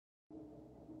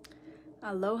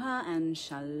Aloha and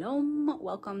shalom.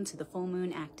 Welcome to the full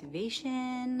moon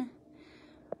activation.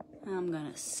 I'm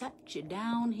gonna set you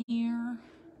down here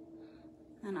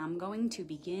and I'm going to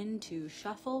begin to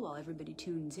shuffle while everybody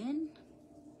tunes in.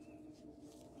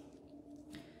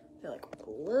 I feel like a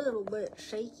little bit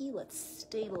shaky. Let's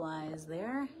stabilize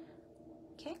there.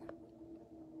 Okay.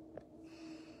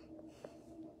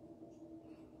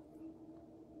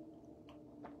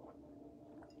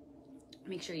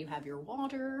 Make sure you have your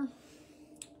water.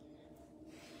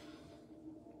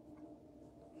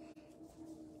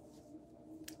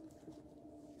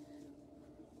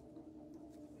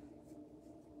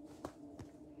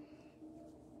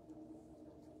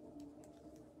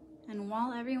 And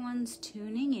while everyone's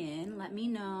tuning in, let me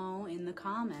know in the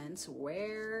comments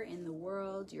where in the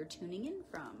world you're tuning in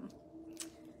from.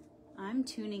 I'm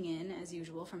tuning in, as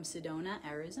usual, from Sedona,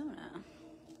 Arizona.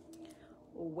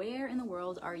 Where in the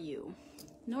world are you?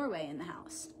 Norway in the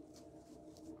house.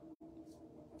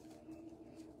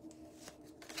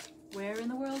 Where in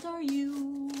the world are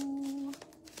you?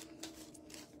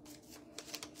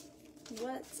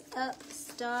 What's up,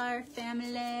 Star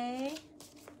Family?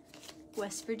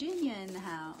 West Virginia in the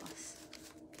house.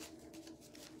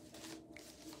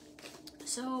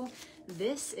 So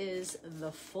this is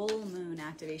the full moon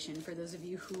activation. For those of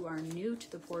you who are new to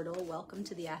the portal, welcome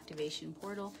to the activation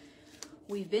portal.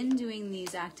 We've been doing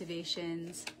these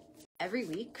activations every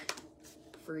week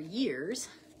for years.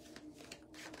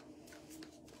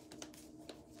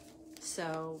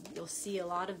 So you'll see a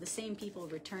lot of the same people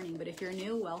returning, but if you're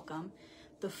new, welcome.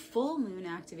 The full moon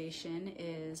activation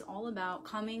is all about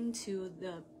coming to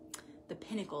the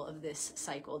pinnacle of this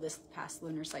cycle, this past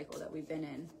lunar cycle that we've been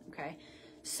in, okay?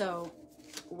 So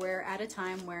we're at a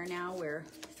time where now we're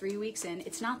 3 weeks in.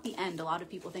 It's not the end. A lot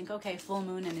of people think, okay, full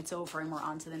moon and it's over and we're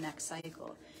on to the next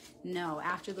cycle. No,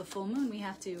 after the full moon, we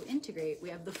have to integrate.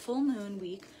 We have the full moon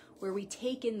week where we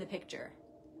take in the picture.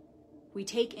 We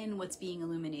take in what's being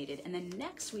illuminated, and then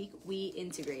next week we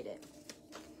integrate it.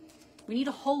 We need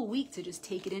a whole week to just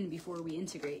take it in before we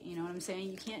integrate. You know what I'm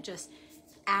saying? You can't just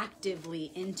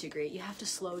actively integrate. You have to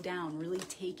slow down, really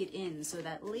take it in so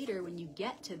that later when you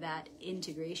get to that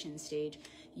integration stage,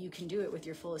 you can do it with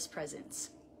your fullest presence.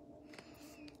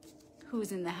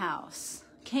 Who's in the house?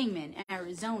 Kingman,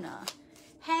 Arizona.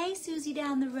 Hey, Susie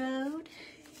down the road.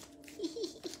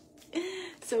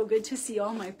 So good to see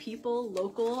all my people,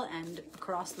 local and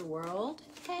across the world.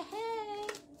 Hey, hey.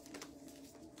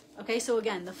 Okay, so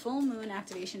again, the full moon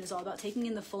activation is all about taking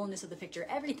in the fullness of the picture,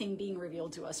 everything being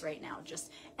revealed to us right now.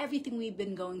 Just everything we've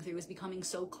been going through is becoming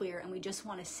so clear, and we just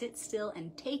want to sit still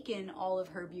and take in all of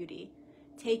her beauty.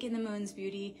 Take in the moon's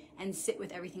beauty and sit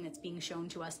with everything that's being shown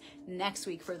to us. Next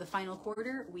week for the final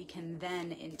quarter, we can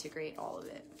then integrate all of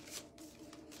it.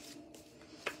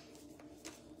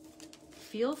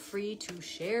 Feel free to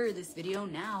share this video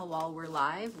now while we're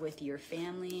live with your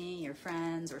family, your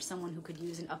friends, or someone who could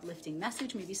use an uplifting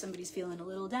message. Maybe somebody's feeling a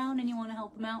little down and you want to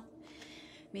help them out.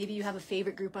 Maybe you have a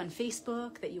favorite group on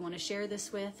Facebook that you want to share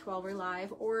this with while we're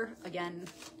live. Or again,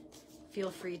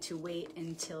 feel free to wait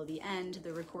until the end.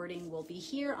 The recording will be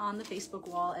here on the Facebook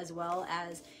wall as well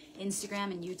as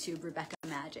Instagram and YouTube, Rebecca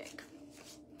Magic.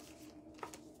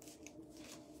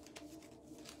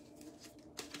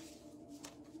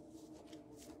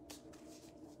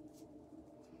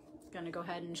 Gonna go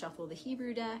ahead and shuffle the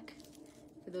Hebrew deck.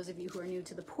 For those of you who are new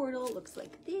to the portal, it looks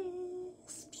like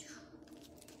this.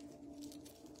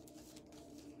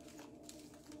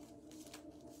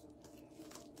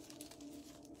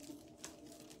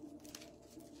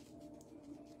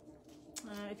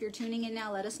 If you're tuning in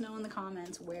now, let us know in the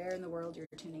comments where in the world you're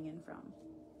tuning in from.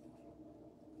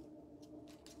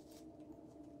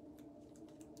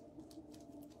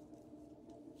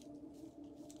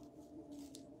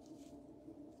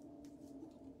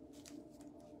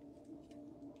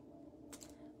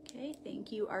 Okay,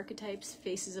 thank you, Archetypes,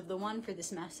 Faces of the One, for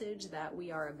this message that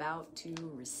we are about to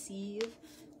receive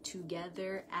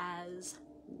together as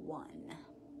one.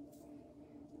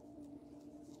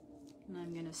 And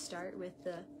I'm going to start with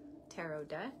the tarot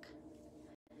deck.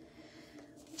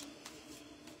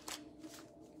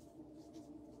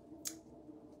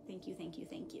 Thank you, thank you,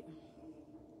 thank you.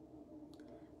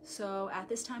 So at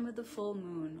this time of the full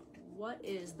moon, what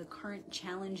is the current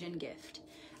challenge and gift?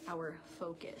 Our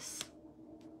focus.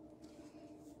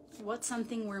 What's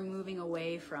something we're moving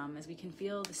away from as we can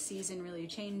feel the season really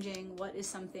changing? What is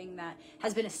something that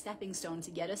has been a stepping stone to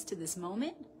get us to this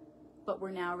moment, but we're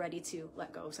now ready to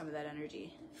let go of some of that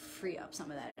energy, free up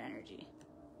some of that energy?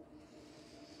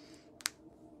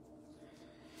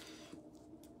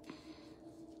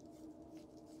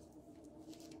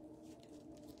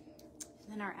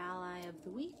 And then our ally of the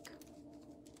week.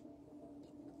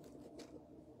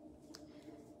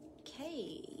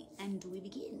 Okay, and we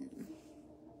begin.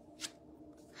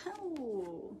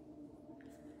 Oh,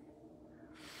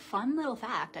 fun little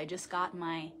fact, I just got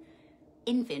my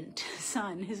infant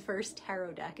son his first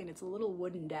tarot deck, and it's a little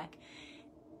wooden deck,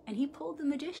 and he pulled the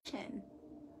Magician.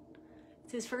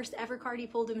 It's his first ever card he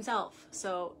pulled himself,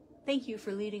 so thank you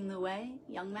for leading the way,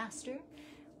 young master.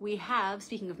 We have,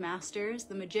 speaking of masters,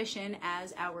 the Magician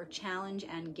as our challenge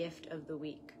and gift of the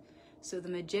week. So the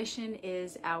Magician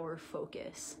is our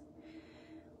focus.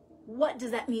 What does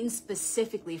that mean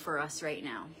specifically for us right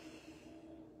now?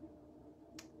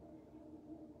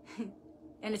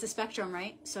 And it's a spectrum,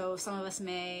 right? So some of us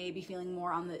may be feeling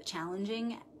more on the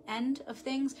challenging end of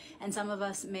things, and some of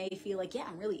us may feel like, yeah,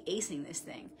 I'm really acing this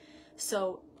thing.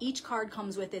 So each card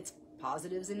comes with its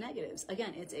positives and negatives.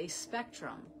 Again, it's a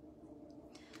spectrum.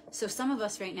 So some of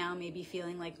us right now may be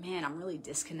feeling like, man, I'm really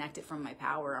disconnected from my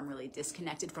power. I'm really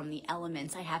disconnected from the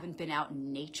elements. I haven't been out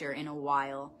in nature in a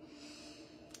while.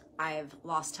 I've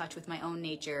lost touch with my own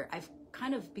nature. I've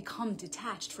kind of become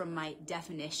detached from my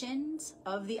definitions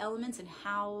of the elements and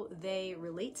how they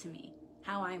relate to me,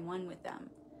 how I'm one with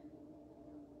them.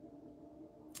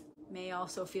 May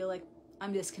also feel like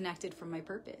I'm disconnected from my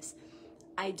purpose.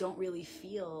 I don't really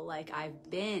feel like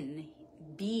I've been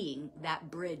being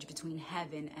that bridge between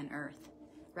heaven and earth,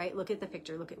 right? Look at the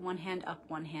picture. Look at one hand up,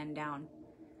 one hand down.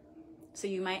 So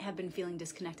you might have been feeling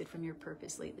disconnected from your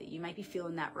purpose lately. You might be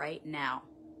feeling that right now.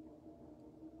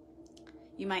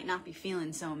 You might not be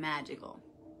feeling so magical.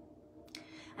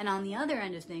 And on the other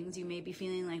end of things, you may be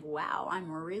feeling like, wow,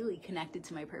 I'm really connected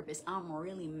to my purpose. I'm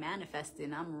really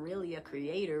manifesting. I'm really a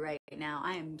creator right now.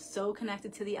 I am so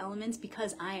connected to the elements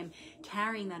because I am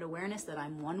carrying that awareness that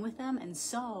I'm one with them. And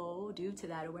so due to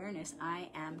that awareness, I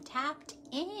am tapped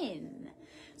in.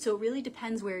 So it really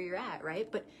depends where you're at,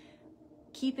 right? But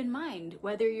keep in mind,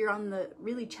 whether you're on the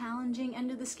really challenging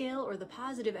end of the scale or the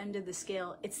positive end of the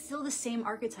scale, it's still the same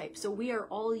archetype. So we are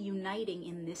all uniting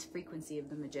in this frequency of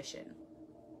the Magician.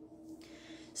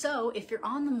 So if you're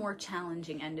on the more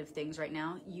challenging end of things right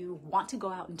now, you want to go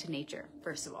out into nature,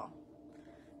 first of all.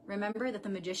 Remember that the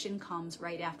Magician comes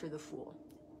right after the Fool.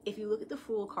 If you look at the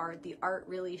Fool card, the art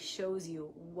really shows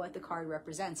you what the card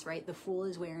represents, right? The Fool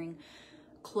is wearing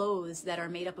clothes that are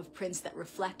made up of prints that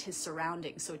reflect his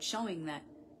surroundings. So it's showing that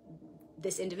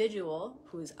this individual,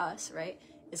 who's us, right,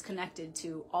 is connected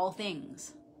to all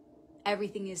things.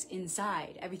 Everything is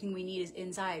inside. Everything we need is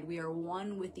inside. We are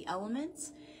one with the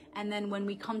elements. And then when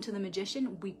we come to the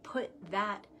Magician, we put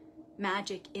that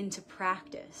magic into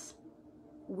practice.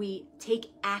 We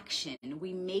take action.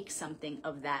 We make something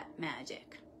of that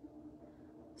magic.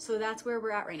 So that's where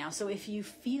we're at right now. So if you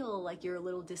feel like you're a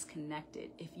little disconnected,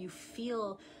 if you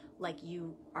feel like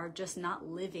you are just not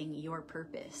living your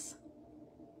purpose,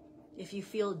 if you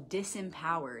feel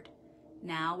disempowered,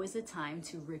 now is the time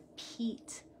to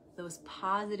repeat those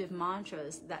positive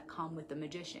mantras that come with the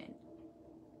Magician.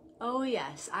 Oh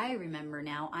yes, I remember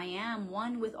now. I am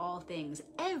one with all things.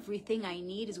 Everything I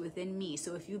need is within me.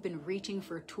 So if you've been reaching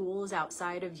for tools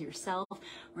outside of yourself,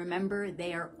 remember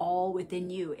they are all within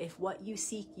you. If what you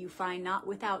seek you find not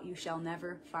without, you shall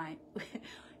never find.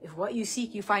 If what you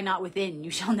seek you find not within, you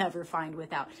shall never find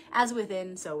without. As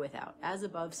within, so without. As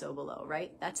above, so below,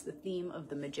 right? That's the theme of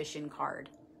the Magician card.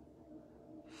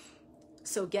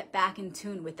 So get back in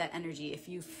tune with that energy. If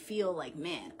you feel like,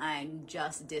 man, I'm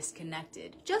just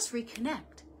disconnected, just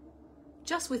reconnect.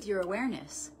 Just with your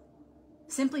awareness.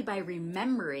 Simply by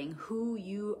remembering who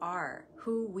you are,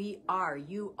 who we are.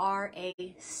 You are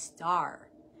a star.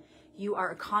 You are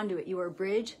a conduit. You are a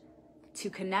bridge to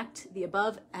connect the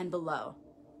above and below.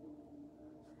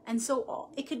 And so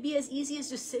it could be as easy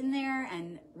as just sitting there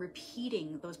and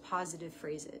repeating those positive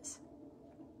phrases.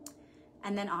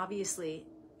 And then obviously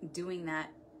doing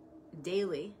that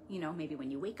daily, you know, maybe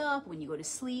when you wake up, when you go to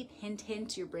sleep, hint,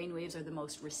 hint, your brain waves are the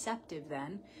most receptive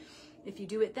then. If you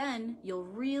do it then, you'll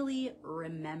really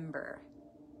remember.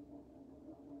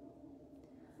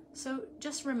 So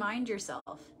just remind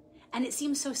yourself. And it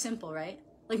seems so simple, right?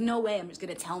 Like, no way I'm just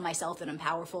going to tell myself that I'm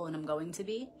powerful and I'm going to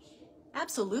be.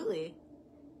 Absolutely.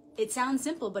 It sounds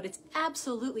simple, but it's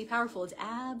absolutely powerful. It's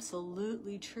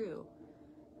absolutely true.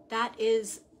 That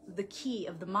is the key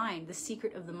of the mind, the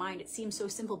secret of the mind. It seems so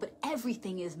simple, but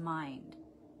everything is mind.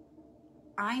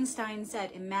 Einstein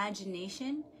said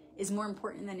imagination is more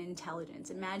important than intelligence.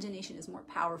 Imagination is more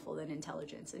powerful than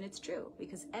intelligence. And it's true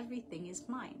because everything is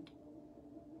mind.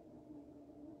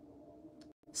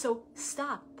 So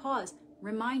stop, pause,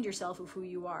 remind yourself of who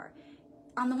you are.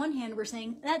 on the one hand, we're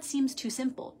saying that seems too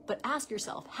simple, but ask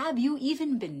yourself, have you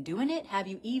even been doing it? Have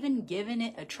you even given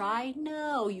it a try?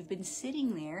 No, you've been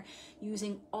sitting there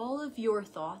using all of your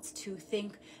thoughts to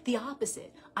think the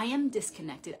opposite. I am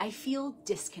disconnected. I feel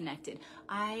disconnected.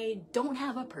 I don't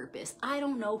have a purpose. I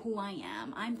don't know who I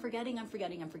am. I'm forgetting.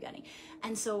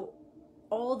 And so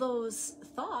all those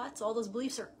thoughts, all those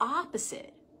beliefs are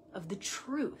opposite of the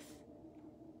truth.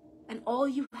 And all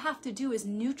you have to do is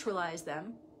neutralize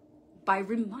them by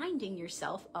reminding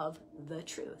yourself of the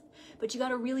truth. But you got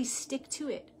to really stick to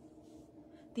it.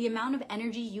 The amount of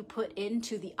energy you put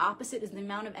into the opposite is the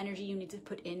amount of energy you need to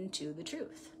put into the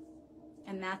truth.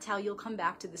 And that's how you'll come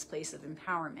back to this place of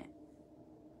empowerment.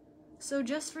 So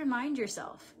just remind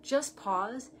yourself, just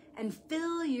pause and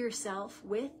fill yourself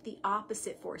with the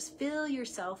opposite force. Fill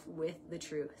yourself with the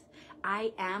truth.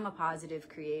 I am a positive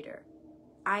creator.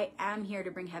 I am here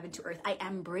to bring heaven to earth. I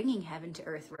am bringing heaven to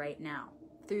earth right now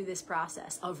through this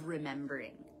process of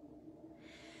remembering.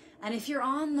 And if you're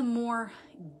on the more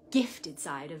gifted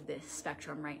side of this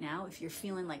spectrum right now, if you're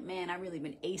feeling like, man, I've really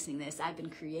been acing this, I've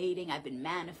been creating, I've been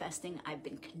manifesting, I've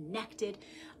been connected,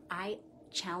 I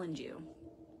challenge you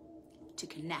to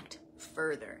connect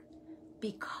further.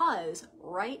 Because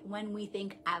right when we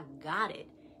think I've got it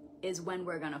is when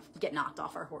we're gonna get knocked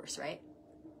off our horse, right?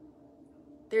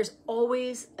 There's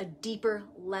always a deeper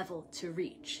level to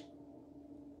reach.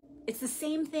 It's the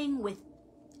same thing with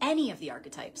any of the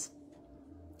archetypes,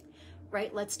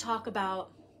 right? Let's talk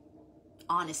about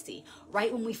honesty.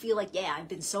 Right when we feel like, yeah, I've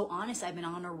been so honest, I've been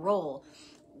on a roll,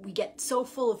 we get so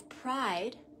full of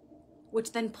pride,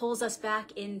 which then pulls us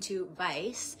back into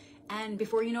vice. And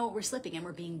before you know it, we're slipping and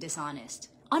we're being dishonest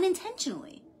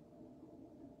unintentionally.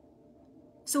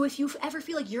 So if you ever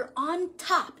feel like you're on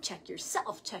top, check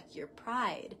yourself, check your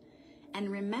pride. And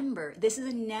remember, this is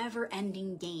a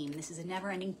never-ending game. This is a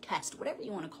never-ending test, whatever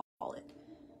you want to call it.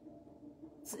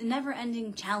 It's a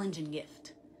never-ending challenge and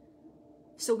gift.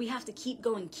 So we have to keep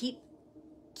going,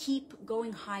 keep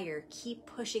going higher, keep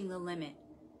pushing the limit,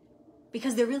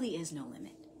 because there really is no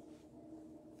limit.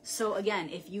 So again,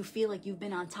 if you feel like you've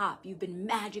been on top, you've been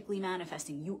magically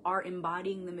manifesting, you are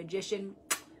embodying the magician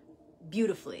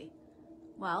beautifully.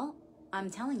 Well, I'm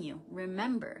telling you,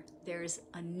 remember, there's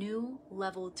a new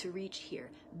level to reach here.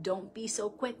 Don't be so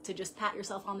quick to just pat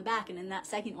yourself on the back, and in that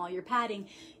second while you're patting,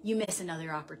 you miss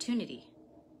another opportunity.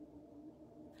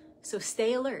 So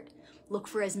stay alert. Look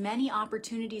for as many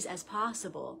opportunities as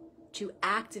possible to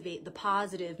activate the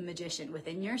positive magician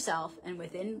within yourself and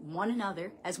within one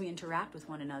another as we interact with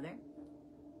one another.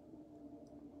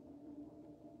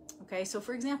 Okay, so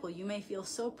for example, you may feel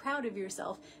so proud of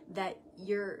yourself that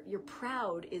your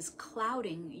proud is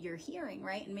clouding your hearing,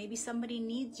 right? And maybe somebody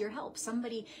needs your help.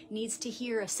 Somebody needs to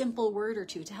hear a simple word or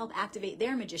two to help activate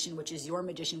their magician, which is your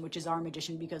magician, which is our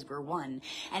magician, because we're one.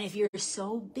 And if you're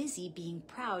so busy being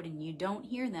proud and you don't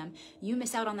hear them, you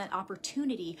miss out on that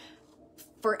opportunity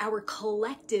for our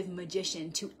collective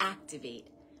magician to activate.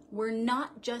 We're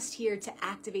not just here to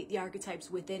activate the archetypes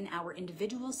within our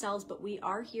individual selves, but we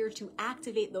are here to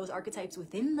activate those archetypes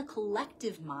within the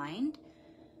collective mind,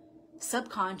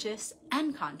 subconscious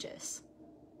and conscious.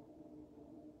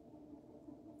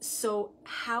 So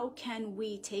how can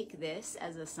we take this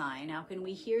as a sign? How can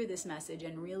we hear this message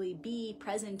and really be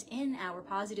present in our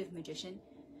positive magician?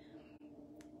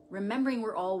 Remembering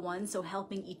we're all one, so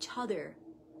helping each other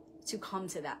to come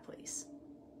to that place.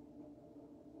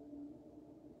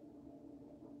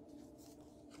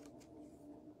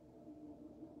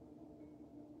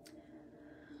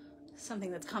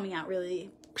 Something that's coming out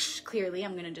really clearly,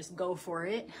 I'm going to just go for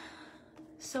it.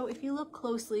 So if you look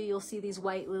closely, you'll see these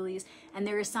white lilies, and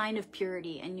they're a sign of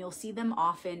purity, and you'll see them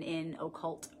often in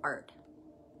occult art.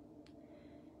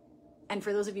 And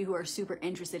for those of you who are super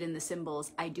interested in the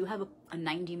symbols, I do have a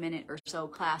 90-minute or so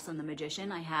class on the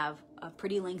magician. I have a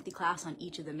pretty lengthy class on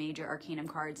each of the major arcanum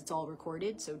cards. It's all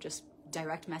recorded, so just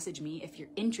direct message me if you're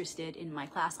interested in my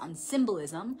class on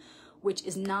symbolism, which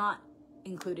is not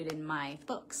included in my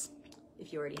books,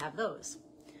 if you already have those.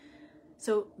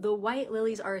 So the white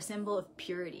lilies are a symbol of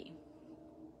purity.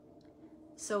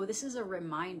 So this is a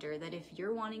reminder that if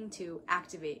you're wanting to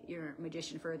activate your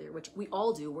magician further, which we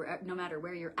all do, no matter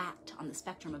where you're at on the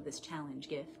spectrum of this challenge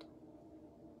gift,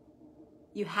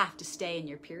 you have to stay in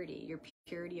your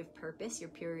purity of purpose, your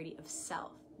purity of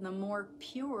self. The more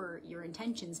pure your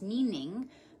intentions, meaning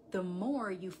the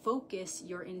more you focus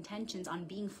your intentions on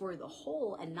being for the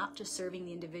whole and not just serving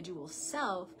the individual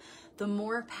self, the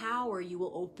more power you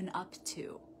will open up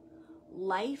to.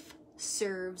 Life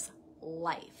serves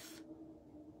life.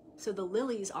 So the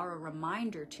lilies are a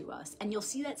reminder to us. And you'll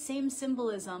see that same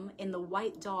symbolism in the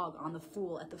white dog on the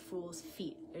fool, at the fool's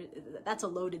feet. That's a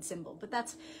loaded symbol, but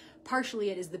that's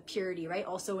partially it is the purity, right?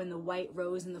 Also in the white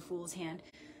rose in the fool's hand.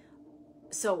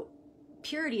 So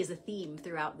purity is a theme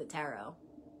throughout the tarot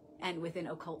and within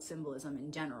occult symbolism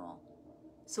in general.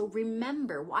 So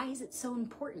remember, why is it so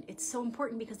important? It's so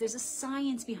important because there's a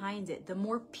science behind it. The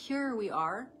more pure we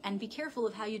are, and be careful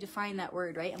of how you define that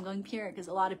word, right? I'm going pure because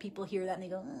a lot of people hear that and they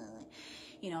go,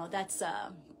 you know, that's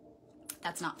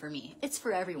not for me. It's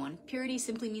for everyone. Purity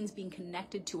simply means being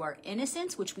connected to our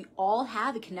innocence, which we all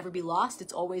have. It can never be lost.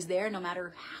 It's always there, no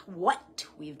matter what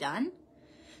we've done.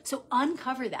 So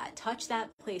uncover that, touch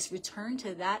that place, return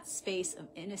to that space of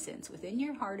innocence within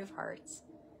your heart of hearts.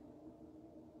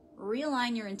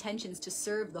 Realign your intentions to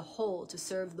serve the whole, to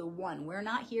serve the one. We're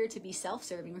not here to be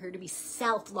self-serving. We're here to be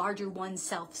larger one,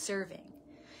 self-serving.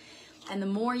 And the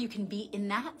more you can be in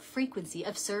that frequency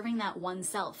of serving that one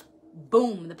self,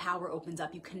 boom, the power opens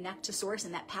up. You connect to source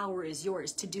and that power is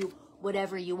yours to do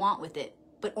whatever you want with it,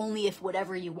 but only if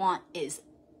whatever you want is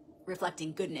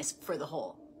reflecting goodness for the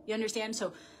whole. You understand?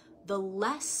 So the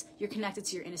less you're connected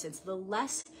to your innocence, the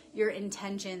less your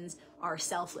intentions are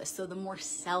selfless. So the more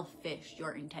selfish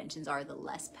your intentions are, the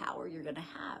less power you're going to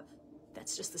have.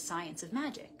 That's just the science of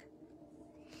magic.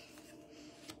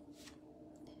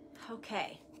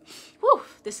 Okay. Whew,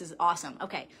 this is awesome.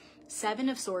 Okay. Seven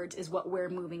of Swords is what we're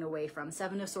moving away from.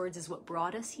 Seven of Swords is what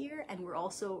brought us here, and we're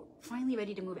also finally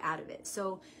ready to move out of it.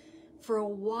 So for a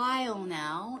while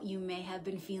now, you may have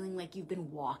been feeling like you've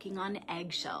been walking on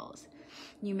eggshells.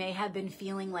 You may have been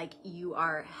feeling like you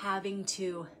are having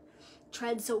to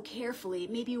tread so carefully,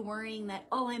 maybe worrying that,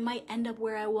 oh, I might end up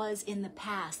where I was in the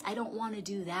past. I don't want to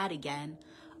do that again.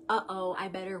 Uh-oh, I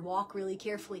better walk really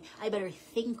carefully. I better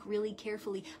think really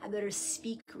carefully. I better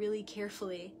speak really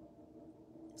carefully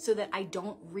so that I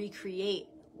don't recreate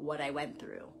what I went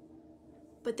through.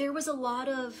 But there was a lot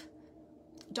of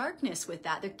darkness with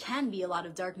that. There can be a lot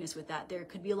of darkness with that. There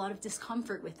could be a lot of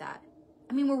discomfort with that.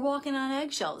 I mean, we're walking on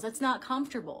eggshells. That's not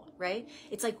comfortable, right?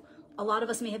 It's like a lot of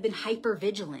us may have been hyper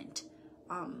vigilant.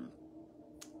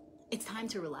 It's time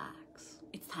to relax.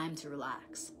 It's time to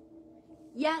relax.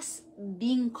 Yes,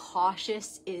 being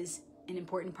cautious is an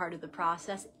important part of the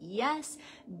process. Yes,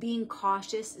 being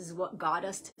cautious is what got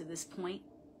us to this point.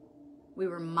 We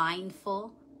were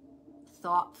mindful,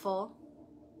 thoughtful,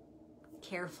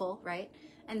 careful, right?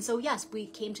 And so, yes, we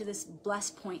came to this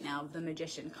blessed point now of the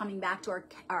Magician, coming back to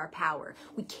our power.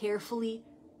 We carefully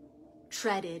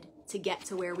treaded to get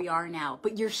to where we are now.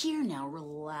 But you're here now.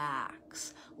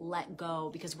 Relax. Let go.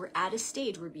 Because we're at a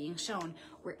stage, we're being shown,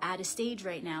 we're at a stage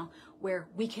right now where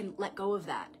we can let go of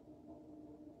that.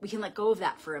 We can let go of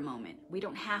that for a moment. We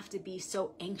don't have to be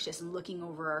so anxious and looking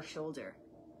over our shoulder.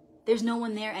 There's no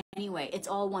one there anyway. It's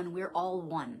all one. We're all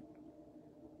one.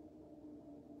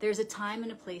 There's a time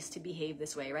and a place to behave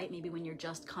this way, right? Maybe when you're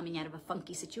just coming out of a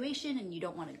funky situation and you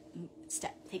don't want to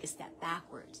take a step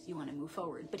backwards. You want to move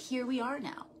forward. But here we are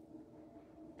now.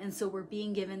 And so we're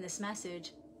being given this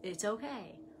message. It's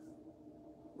okay.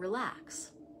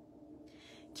 Relax.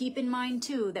 Keep in mind,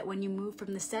 too, that when you move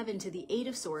from the 7 to the 8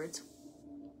 of Swords,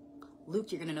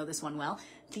 Luke, you're going to know this one well.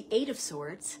 The 8 of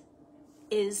Swords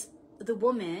is the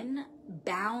woman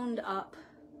bound up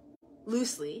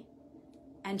loosely,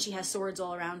 and she has swords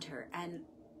all around her. And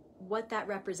what that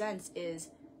represents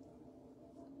is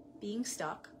being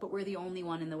stuck, but we're the only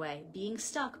one in the way. Being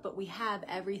stuck, but we have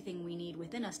everything we need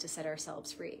within us to set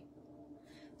ourselves free.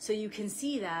 So you can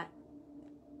see that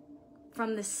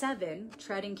from the 7,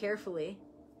 treading carefully,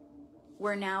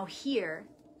 we're now here.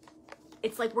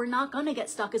 It's like we're not going to get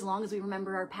stuck as long as we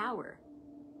remember our power.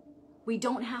 We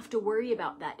don't have to worry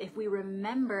about that. If we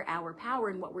remember our power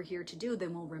and what we're here to do,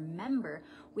 then we'll remember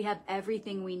we have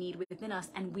everything we need within us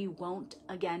and we won't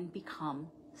again become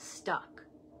stuck.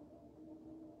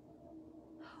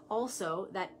 Also,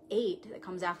 that 8 that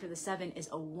comes after the 7 is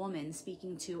a woman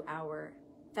speaking to our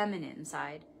feminine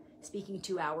side, speaking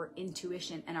to our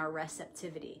intuition and our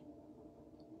receptivity.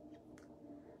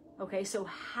 Okay, so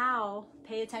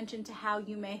pay attention to how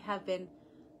you may have been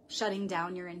shutting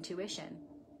down your intuition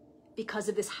because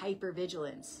of this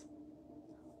hypervigilance.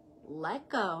 Let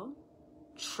go,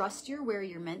 trust you're where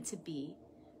you're meant to be,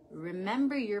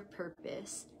 remember your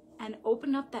purpose, and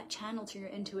open up that channel to your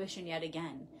intuition yet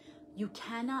again. You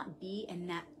cannot be in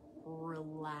that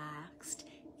relaxed,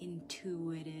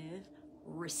 intuitive,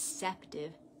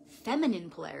 receptive, feminine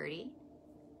polarity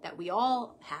that we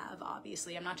all have,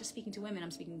 obviously. I'm not just speaking to women,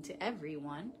 I'm speaking to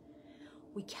everyone.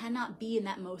 We cannot be in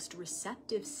that most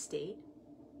receptive state,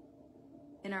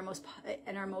 in our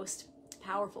most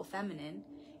powerful feminine,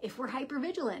 If we're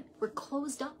hypervigilant, we're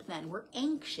closed up then, we're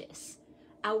anxious.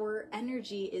 Our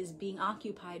energy is being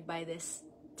occupied by this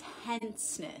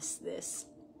tenseness, this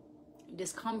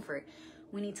discomfort.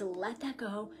 We need to let that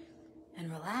go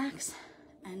and relax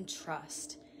and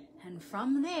trust. And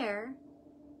from there,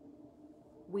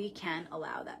 we can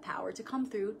allow that power to come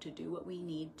through to do what we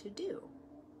need to do.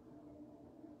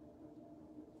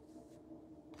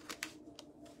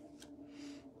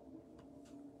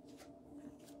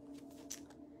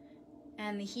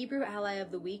 And the Hebrew ally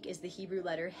of the week is the Hebrew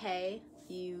letter He.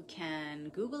 You can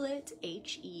Google it,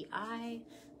 H-E-I.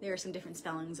 There are some different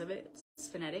spellings of it. It's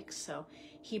phonetics, so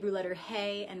Hebrew letter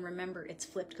He, and remember it's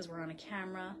flipped because we're on a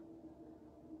camera.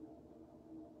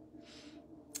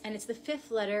 And it's the 5th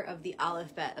letter of the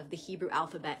alphabet, of the Hebrew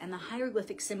alphabet, and the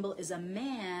hieroglyphic symbol is a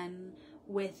man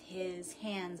with his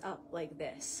hands up like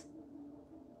this.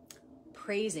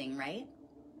 Praising, right?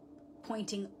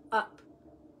 Pointing up.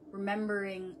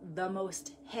 Remembering the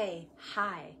most He,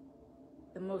 high,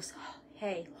 the most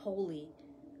He, holy.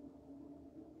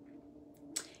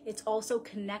 It's also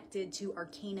connected to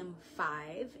Arcanum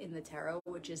 5 in the tarot,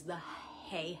 which is the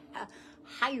He,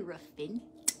 Hierophant,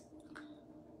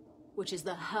 which is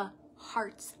the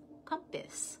heart's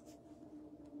compass.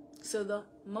 So the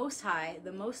most high,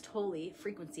 the most holy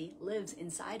frequency lives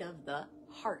inside of the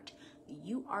heart.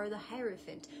 You are the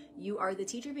Hierophant. You are the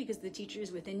teacher because the teacher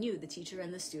is within you. The teacher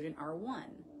and the student are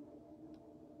one.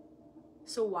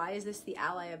 So why is this the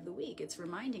ally of the week? It's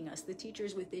reminding us the teacher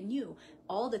is within you.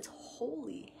 All that's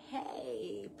holy,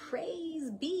 hey,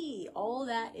 praise be. All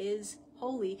that is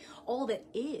holy, all that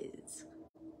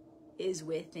is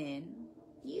within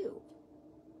you.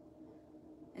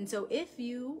 And so if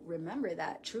you remember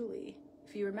that truly,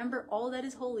 if you remember all that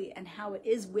is holy and how it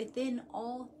is within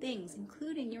all things,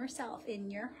 including yourself in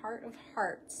your heart of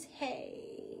hearts,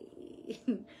 hey,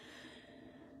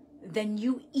 then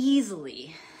you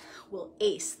easily will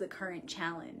ace the current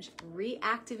challenge,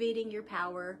 reactivating your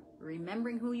power,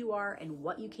 remembering who you are and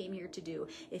what you came here to do.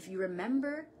 If you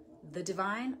remember the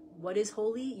divine, what is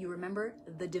holy, you remember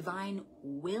the divine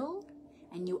will,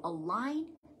 and you align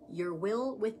your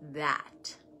will with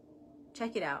that.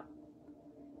 Check it out.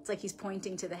 It's like he's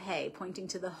pointing to the He, pointing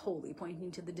to the holy,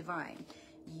 pointing to the divine.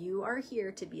 You are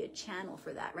here to be a channel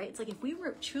for that, right? It's like if we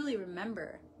truly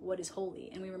remember what is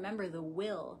holy and we remember the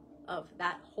will of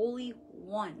that holy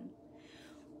one,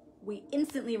 we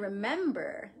instantly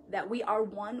remember that we are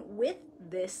one with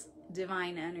this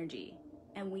divine energy.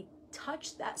 And we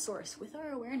touch that source with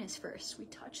our awareness first. We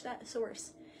touch that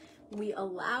source. We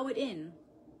allow it in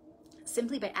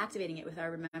simply by activating it with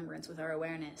our remembrance, with our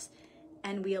awareness.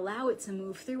 And we allow it to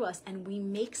move through us and we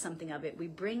make something of it. We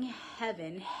bring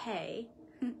heaven, He,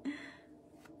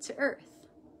 to earth.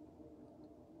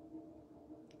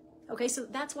 Okay, so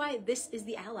that's why this is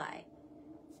the ally,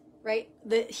 right?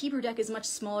 The Hebrew deck is much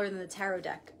smaller than the tarot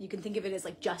deck. You can think of it as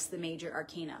like just the major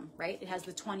arcanum, right? It has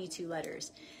the 22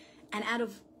 letters. And out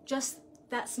of just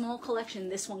that small collection,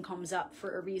 this one comes up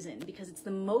for a reason, because it's the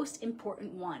most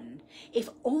important one. If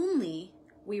only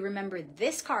we remember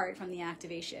this card from the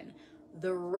activation,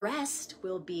 the rest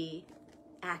will be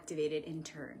activated in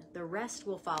turn. The rest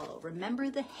will follow. Remember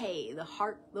the He, the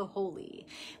heart, the holy.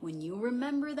 When you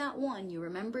remember that one, you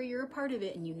remember you're a part of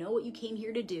it and you know what you came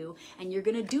here to do, and you're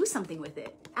going to do something with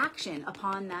it. Action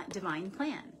upon that divine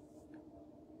plan.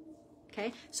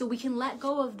 Okay? So we can let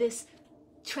go of this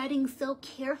treading so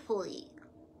carefully.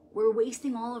 We're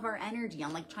wasting all of our energy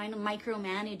on like trying to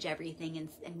micromanage everything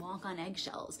and walk on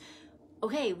eggshells.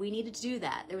 Okay, we needed to do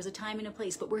that. There was a time and a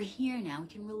place, but we're here now. We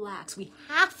can relax. We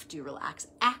have to relax,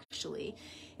 actually,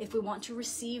 if we want to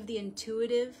receive the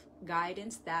intuitive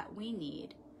guidance that we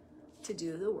need to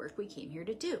do the work we came here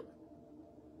to do.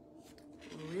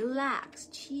 Relax,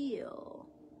 chill.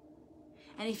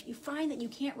 And if you find that you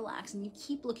can't relax and you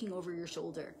keep looking over your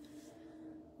shoulder,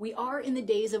 we are in the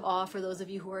days of awe for those of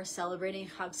you who are celebrating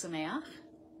Chag Sameach.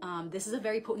 This is a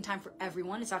very potent time for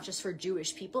everyone. It's not just for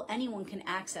Jewish people. Anyone can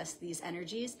access these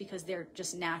energies because they're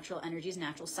just natural energies,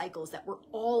 natural cycles that we're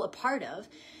all a part of.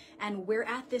 And we're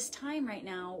at this time right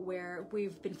now where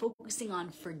we've been focusing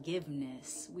on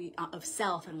forgiveness of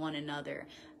self and one another,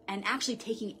 and actually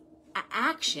taking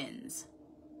actions,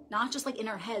 not just like in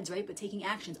our heads, right? But taking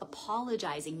actions,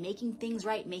 apologizing, making things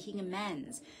right, making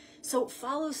amends. So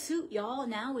follow suit, y'all.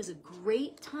 Now is a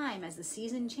great time as the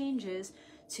season changes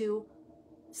to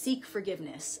seek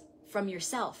forgiveness from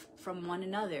yourself, from one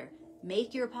another.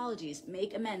 Make your apologies,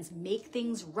 make amends, make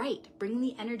things right. Bring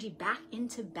the energy back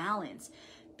into balance.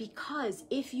 Because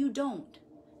if you don't,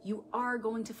 you are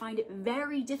going to find it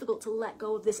very difficult to let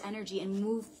go of this energy and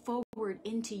move forward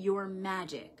into your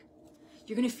magic.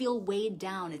 You're going to feel weighed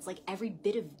down. It's like every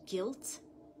bit of guilt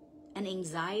and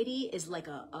anxiety is like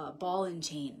a ball and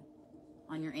chain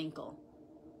on your ankle.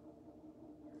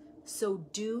 So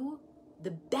do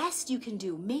the best you can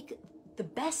do. Make the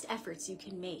best efforts you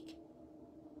can make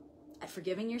at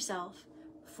forgiving yourself,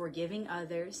 forgiving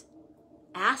others,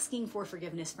 asking for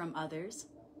forgiveness from others,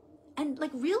 and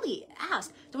like really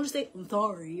ask. Don't just say, I'm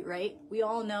sorry, right? We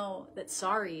all know that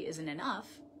sorry isn't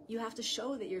enough. You have to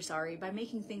show that you're sorry by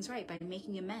making things right, by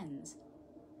making amends.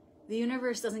 The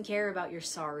universe doesn't care about your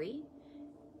sorry.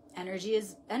 Energy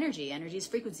is energy. Energy is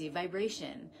frequency,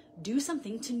 vibration. Do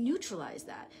something to neutralize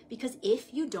that. Because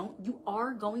if you don't, you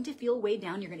are going to feel weighed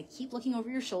down. You're going to keep looking over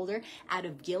your shoulder out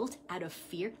of guilt, out of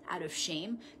fear, out of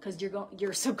shame. Because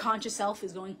your subconscious self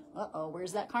is going, uh-oh,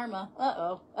 where's that karma?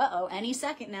 Uh-oh, uh-oh. Any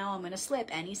second now, I'm going to slip.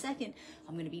 Any second,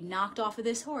 I'm going to be knocked off of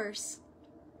this horse.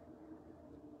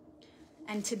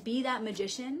 And to be that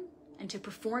magician and to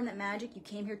perform that magic you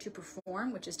came here to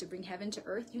perform, which is to bring heaven to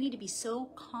earth, you need to be so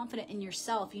confident in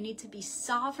yourself. You need to be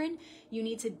sovereign. You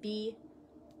need to be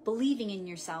believing in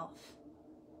yourself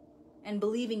and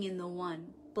believing in the one,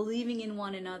 believing in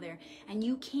one another. And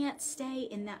you can't stay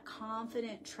in that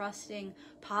confident, trusting,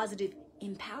 positive,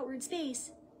 empowered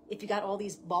space if you got all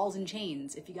these balls and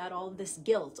chains, if you got all this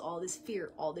guilt, all this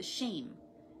fear, all this shame.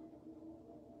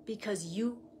 Because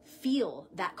you feel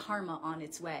that karma on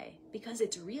its way, because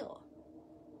it's real.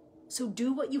 So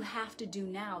do what you have to do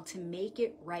now to make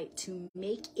it right, to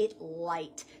make it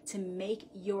light, to make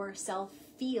yourself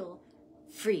feel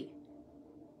free,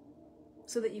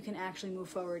 so that you can actually move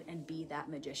forward and be that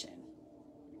magician.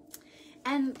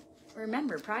 And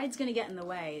remember, pride's going to get in the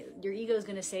way. Your ego is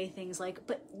going to say things like,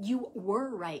 but you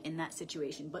were right in that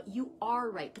situation, but you are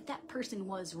right, but that person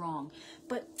was wrong,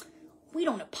 but we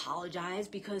don't apologize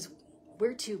because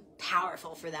we're too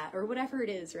powerful for that, or whatever it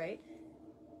is, right?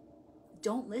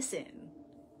 Don't listen.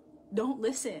 Don't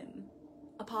listen.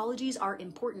 Apologies are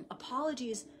important.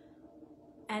 Apologies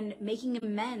and making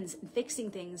amends and fixing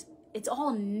things, it's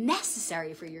all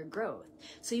necessary for your growth.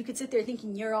 So you could sit there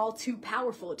thinking you're all too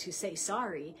powerful to say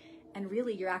sorry, and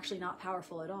really you're actually not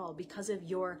powerful at all because of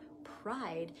your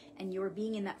pride and your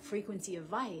being in that frequency of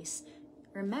vice.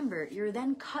 Remember, you're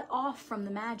then cut off from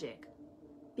the magic,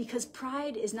 because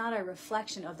pride is not a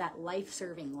reflection of that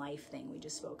life-serving life thing we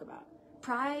just spoke about.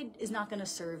 Pride is not going to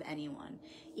serve anyone.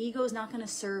 Ego is not going to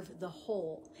serve the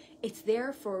whole. It's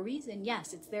there for a reason.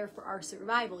 Yes, it's there for our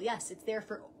survival. Yes, it's there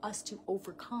for us to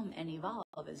overcome and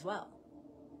evolve as well.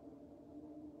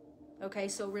 Okay,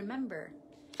 so remember,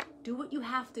 do what you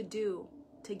have to do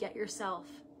to get yourself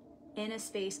in a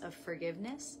space of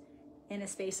forgiveness, in a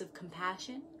space of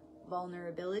compassion,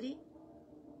 vulnerability.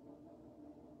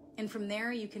 And from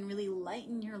there, you can really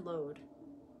lighten your load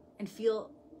and feel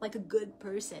like a good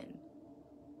person.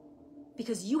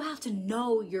 Because you have to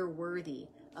know you're worthy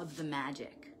of the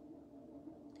magic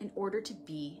in order to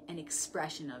be an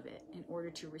expression of it, in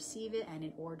order to receive it, and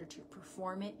in order to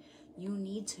perform it. You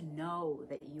need to know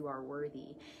that you are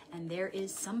worthy. And there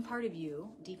is some part of you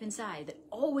deep inside that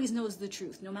always knows the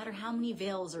truth, no matter how many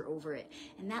veils are over it.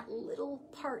 And that little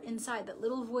part inside, that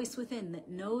little voice within that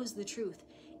knows the truth,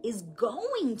 is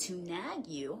going to nag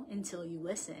you until you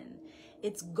listen.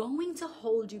 It's going to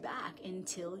hold you back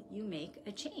until you make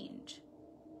a change.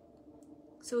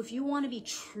 So if you want to be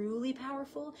truly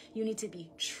powerful, you need to be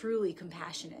truly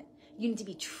compassionate. You need to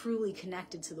be truly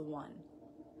connected to the one.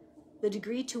 The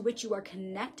degree to which you are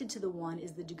connected to the one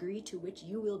is the degree to which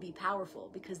you will be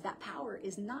powerful, because that power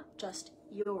is not just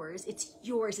yours, it's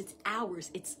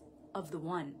ours, it's of the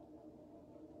one.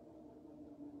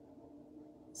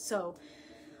 So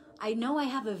I know I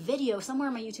have a video somewhere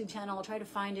on my YouTube channel, I'll try to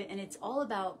find it, and it's all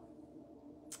about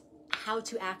how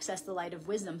to access the light of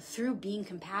wisdom through being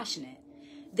compassionate.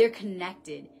 They're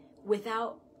connected.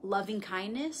 Without loving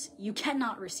kindness, you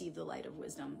cannot receive the light of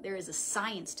wisdom. There is a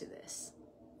science to this.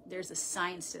 There's a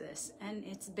science to this, and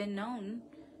it's been known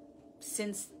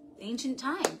since ancient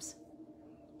times.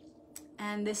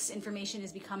 And this information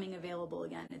is becoming available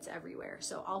again. It's everywhere.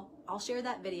 So I'll share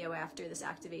that video after this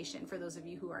activation for those of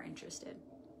you who are interested.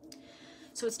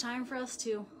 So it's time for us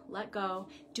to let go,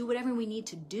 do whatever we need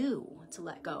to do to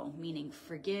let go, meaning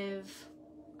forgive,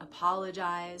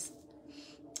 apologize,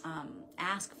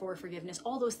 ask for forgiveness,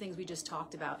 all those things we just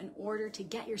talked about, in order to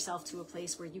get yourself to a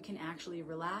place where you can actually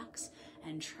relax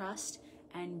and trust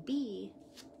and be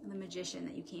the magician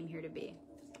that you came here to be.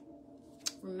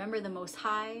 Remember the Most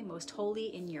High, most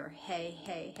holy in your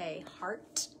hey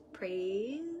heart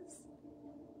praise.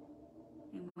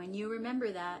 And when you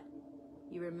remember that,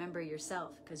 you remember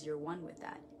yourself, because you're one with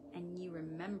that. And you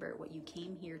remember what you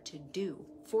came here to do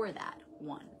for that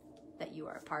one that you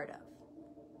are a part of.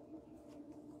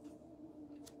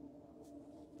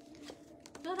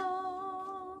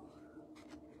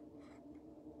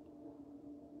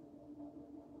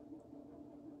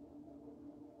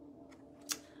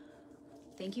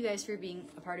 thank you guys for being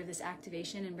a part of this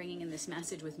activation and bringing in this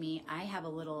message with me. I have a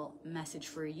little message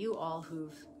for you all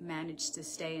who've managed to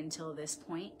stay until this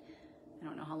point. I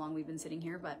don't know how long we've been sitting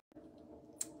here, but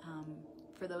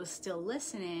for those still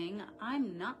listening,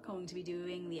 I'm not going to be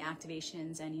doing the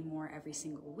activations anymore every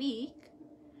single week.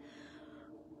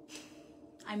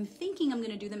 I'm thinking I'm going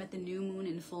to do them at the new moon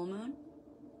and full moon,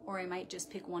 or I might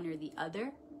just pick one or the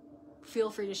other.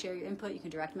 Feel free to share your input. You can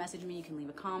direct message me. You can leave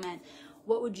a comment.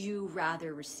 What would you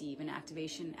rather receive, an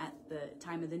activation at the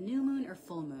time of the new moon or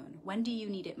full moon? When do you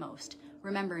need it most?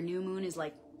 Remember, new moon is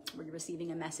like we're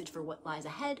receiving a message for what lies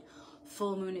ahead.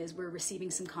 Full moon is we're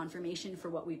receiving some confirmation for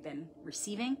what we've been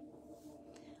receiving.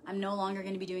 I'm no longer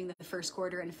going to be doing the first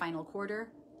quarter and final quarter.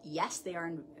 Yes, they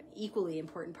are equally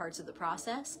important parts of the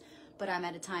process, but I'm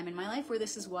at a time in my life where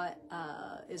this is what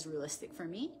is realistic for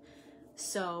me.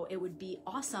 So it would be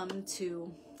awesome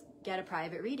to get a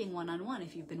private reading one-on-one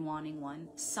if you've been wanting one.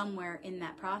 Somewhere in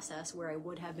that process where I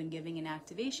would have been giving an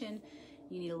activation,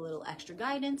 you need a little extra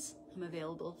guidance. I'm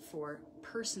available for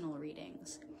personal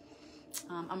readings.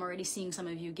 I'm already seeing some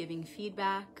of you giving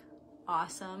feedback.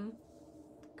 Awesome.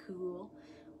 Cool.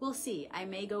 We'll see. I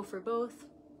may go for both.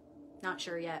 Not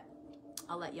sure yet.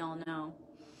 I'll let y'all know.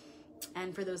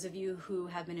 And for those of you who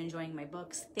have been enjoying my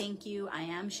books, thank you. I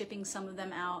am shipping some of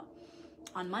them out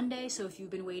on Monday, so if you've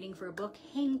been waiting for a book,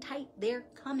 hang tight, they're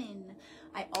coming.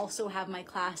 I also have my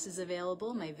classes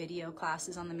available, my video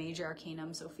classes on the Major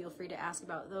Arcanum, so feel free to ask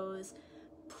about those.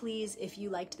 Please, if you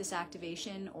liked this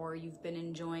activation or you've been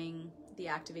enjoying the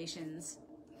activations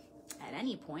at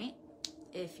any point,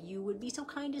 if you would be so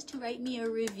kind as to write me a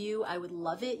review, I would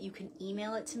love it. You can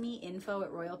email it to me,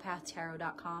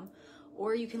 info@royalpathtarot.com,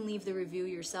 or you can leave the review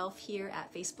yourself here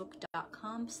at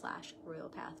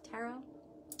facebook.com/royalpathtarot.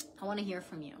 I want to hear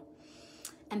from you.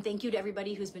 And thank you to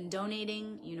everybody who's been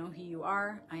donating. You know who you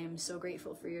are. I am so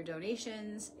grateful for your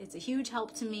donations. It's a huge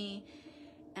help to me,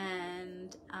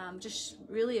 and just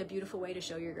really a beautiful way to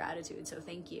show your gratitude. So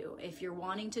thank you. If you're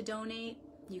wanting to donate,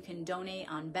 you can donate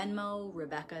on Venmo,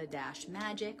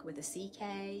 Rebecca-Magic with a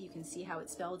CK. You can see how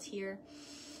it's spelled here.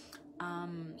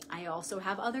 I also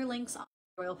have other links on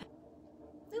Royal Path.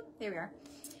 There we are.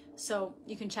 So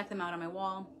you can check them out on my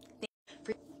wall.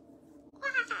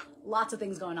 Lots of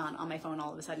things going on my phone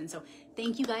all of a sudden. So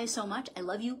thank you guys so much. I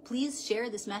love you. Please share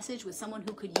this message with someone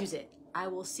who could use it. I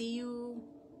will see you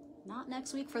not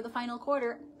next week for the final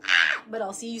quarter, but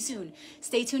I'll see you soon.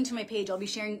 Stay tuned to my page. I'll be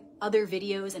sharing other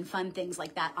videos and fun things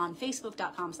like that on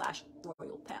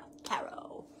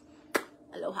facebook.com/royalpathtarot.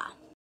 Aloha.